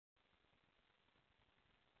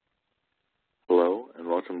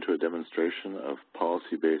Welcome to a demonstration of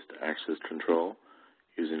policy-based access control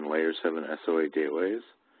using Layer 7 SOA gateways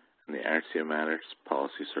and the Axiomatics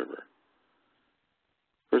Policy Server.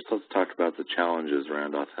 First, let's talk about the challenges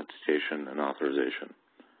around authentication and authorization.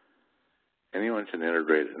 Anyone can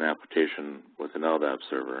integrate an application with an LDAP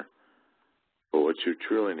server, but what you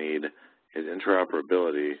truly need is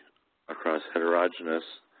interoperability across heterogeneous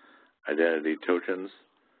identity tokens,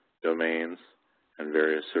 domains, and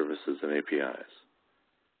various services and APIs.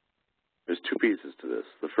 There's two pieces to this.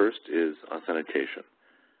 The first is authentication.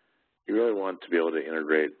 You really want to be able to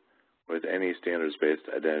integrate with any standards-based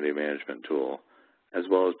identity management tool, as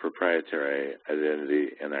well as proprietary identity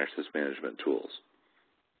and access management tools.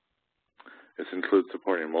 This includes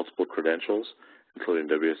supporting multiple credentials, including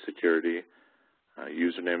WS Security,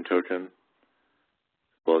 username token, as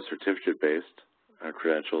well as certificate-based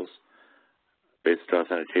credentials, basic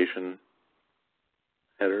authentication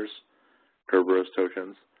headers, Kerberos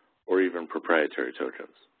tokens, or even proprietary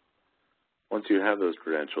tokens. Once you have those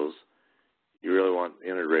credentials, you really want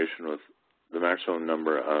integration with the maximum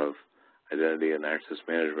number of identity and access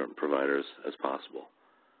management providers as possible.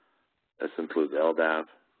 This includes LDAP,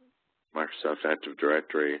 Microsoft Active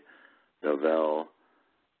Directory, Novell,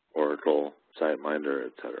 Oracle, SiteMinder,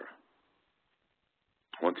 etc.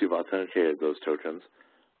 Once you've authenticated those tokens,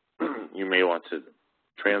 you may want to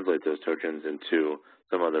translate those tokens into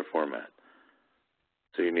some other format.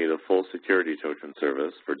 So you need a full security token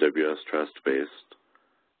service for WS Trust-based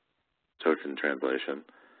token translation,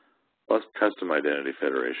 plus custom identity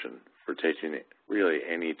federation for taking really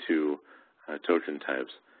any two token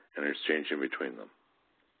types and exchanging between them.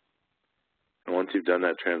 And once you've done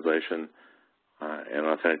that translation and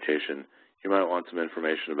authentication, you might want some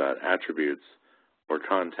information about attributes or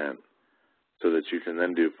content so that you can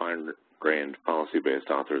then do fine-grained policy-based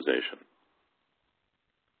authorization.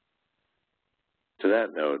 To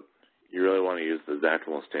that note, you really want to use the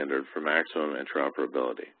XACML standard for maximum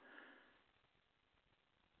interoperability.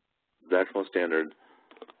 The XACML standard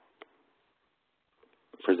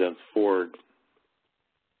presents 4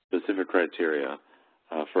 specific criteria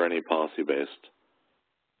for any policy-based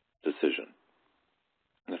decision.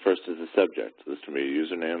 The first is the subject. This can be a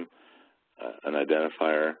username, an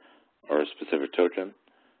identifier, or a specific token.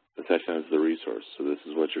 The second is the resource. So this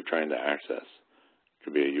is what you're trying to access. It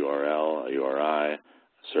could be a URL, a URI, a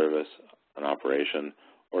service, an operation,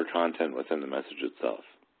 or content within the message itself.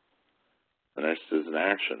 The next is an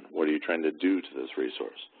action. What are you trying to do to this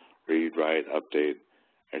resource? Read, write, update,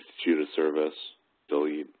 execute a service,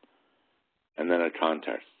 delete, and then a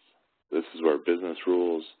context. This is where business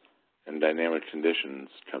rules and dynamic conditions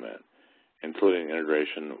come in, including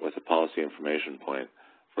integration with a policy information point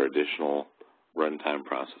for additional runtime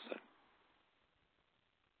processing.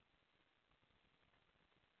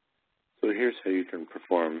 So here's how you can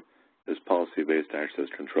perform this policy-based access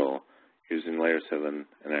control using Layer 7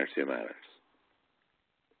 and Axiomatics.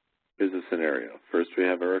 Here's a scenario. First, we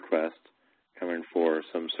have a request coming for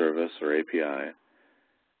some service or API,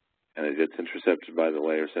 and it gets intercepted by the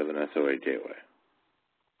Layer 7 SOA gateway.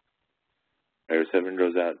 Layer 7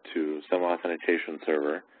 goes out to some authentication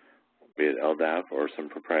server, be it LDAP or some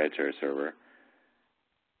proprietary server,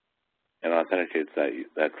 and authenticates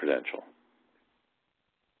that credential.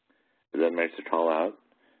 It then makes a call out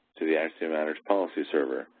to the Axiomatics Policy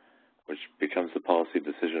Server, which becomes the policy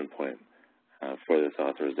decision point for this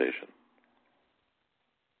authorization.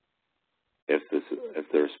 If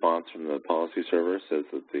the response from the policy server says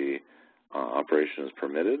that the operation is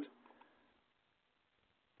permitted,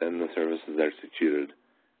 then the service is executed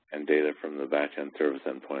and data from the back-end service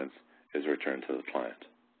endpoints is returned to the client.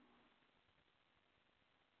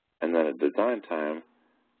 And then at design time,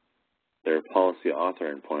 there are policy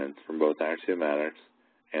authoring points from both Axiomatics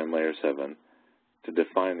and Layer 7 to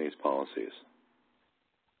define these policies.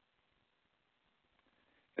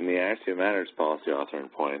 In the Axiomatics policy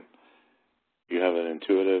authoring point, you have an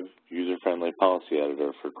intuitive, user-friendly policy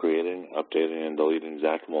editor for creating, updating, and deleting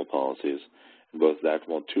XACML policies in both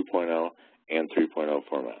XACML 2.0 and 3.0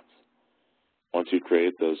 formats. Once you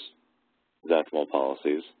create those XACML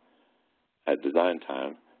policies at design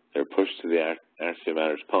time, they're pushed to the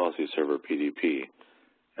Axiomatics Policy Server PDP,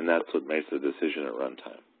 and that's what makes the decision at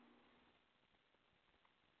runtime.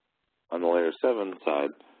 On the Layer 7 side,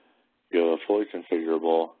 you have a fully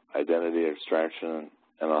configurable identity extraction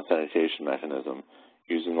and authentication mechanism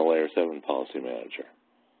using the Layer 7 Policy Manager.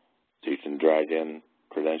 So you can drag in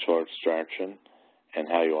credential extraction and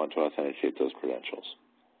how you want to authenticate those credentials.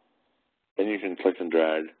 Then you can click and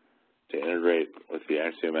drag to integrate with the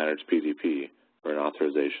Axiomatics PDP for an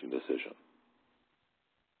authorization decision.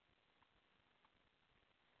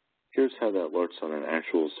 Here's how that looks on an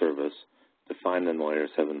actual service defined in the Layer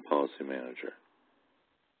 7 Policy Manager.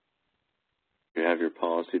 You have your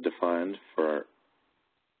policy defined for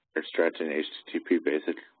extracting HTTP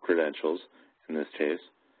basic credentials, in this case,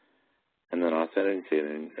 and then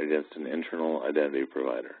authenticating against an internal identity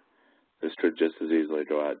provider. This could just as easily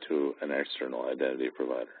go out to an external identity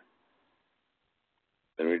provider.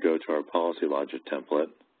 Then we go to our policy logic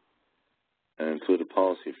template and include a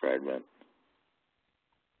policy fragment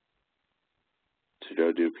to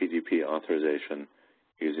go do PDP authorization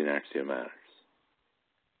using Axiomatics.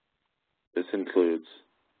 This includes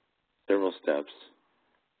several steps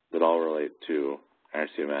that all relate to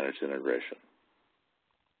Axiomatics integration.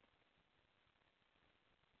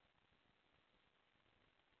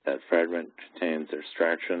 That fragment contains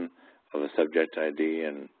extraction of a subject ID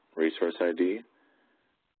and resource ID,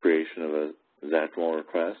 creation of a XACML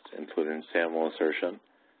request, including SAML assertion,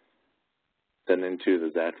 sending to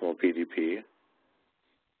the XACML PDP,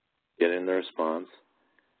 getting the response,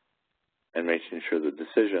 and making sure the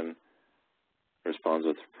decision responds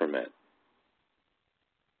with a permit.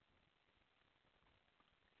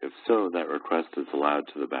 If so, that request is allowed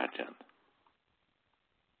to the backend.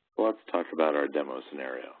 So let's talk about our demo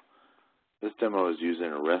scenario. This demo is using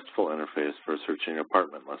a RESTful interface for searching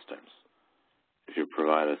apartment listings. If you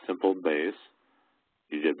provide a simple base,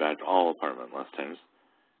 you get back all apartment listings.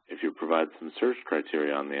 If you provide some search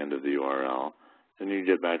criteria on the end of the URL, then you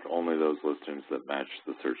get back only those listings that match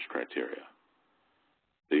the search criteria.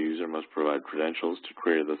 The user must provide credentials to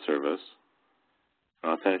query the service.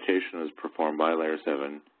 Authentication is performed by Layer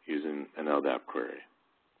 7 using an LDAP query.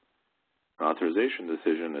 An authorization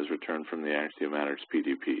decision is returned from the Axiomatics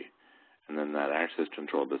PDP, and then that access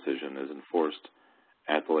control decision is enforced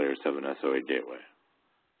at the Layer 7 SOA gateway.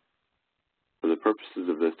 For the purposes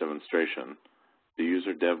of this demonstration, the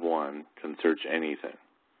user dev1 can search anything.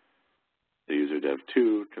 The user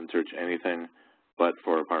dev2 can search anything but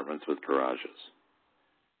for apartments with garages.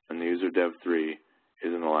 And the user dev3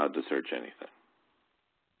 isn't allowed to search anything.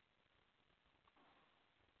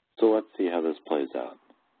 So let's see how this plays out.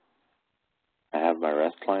 I have my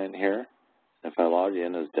REST client here. If I log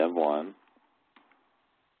in as dev1,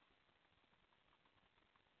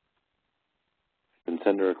 I can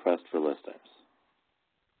send a request for listings.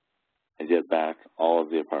 I get back all of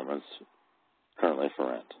the apartments currently for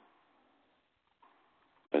rent.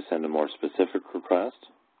 If I send a more specific request,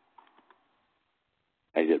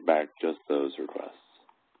 I get back just those requests.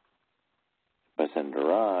 If I send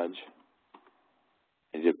garage,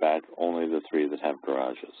 I get back only the 3 that have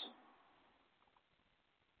garages.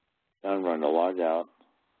 Now I'm going to log out,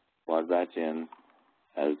 log back in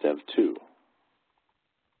as dev2.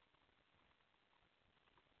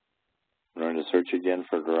 I'm going to search again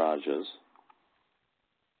for garages,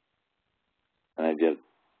 and I get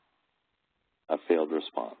a failed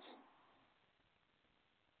response.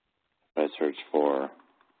 If I search for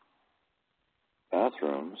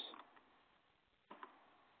bathrooms,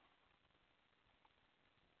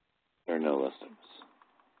 there are no listings.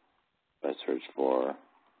 If I search for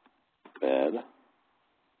bed,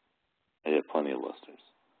 I get plenty of listings.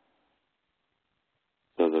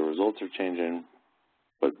 So the results are changing,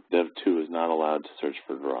 but dev2 is not allowed to search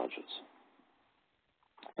for garages.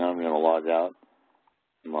 Now I'm going to log out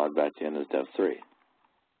and log back in as dev3.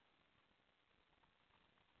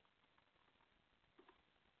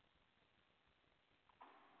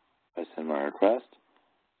 If I send my request,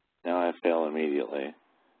 now I fail immediately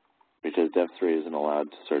because dev3 isn't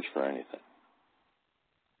allowed to search for anything.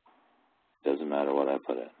 It doesn't matter what I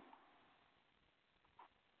put in.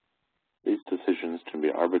 These decisions can be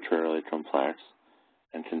arbitrarily complex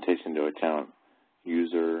and can take into account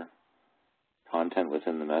user content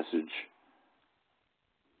within the message,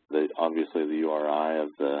 obviously the URI of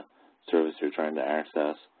the service you're trying to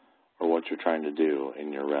access, or what you're trying to do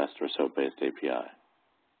in your REST or SOAP-based API.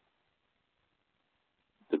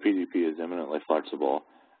 The PDP is eminently flexible,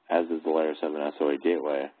 as is the Layer 7 SOA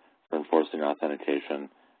gateway for enforcing authentication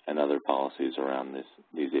and other policies around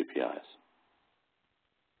these APIs.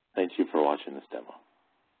 Thank you for watching this demo.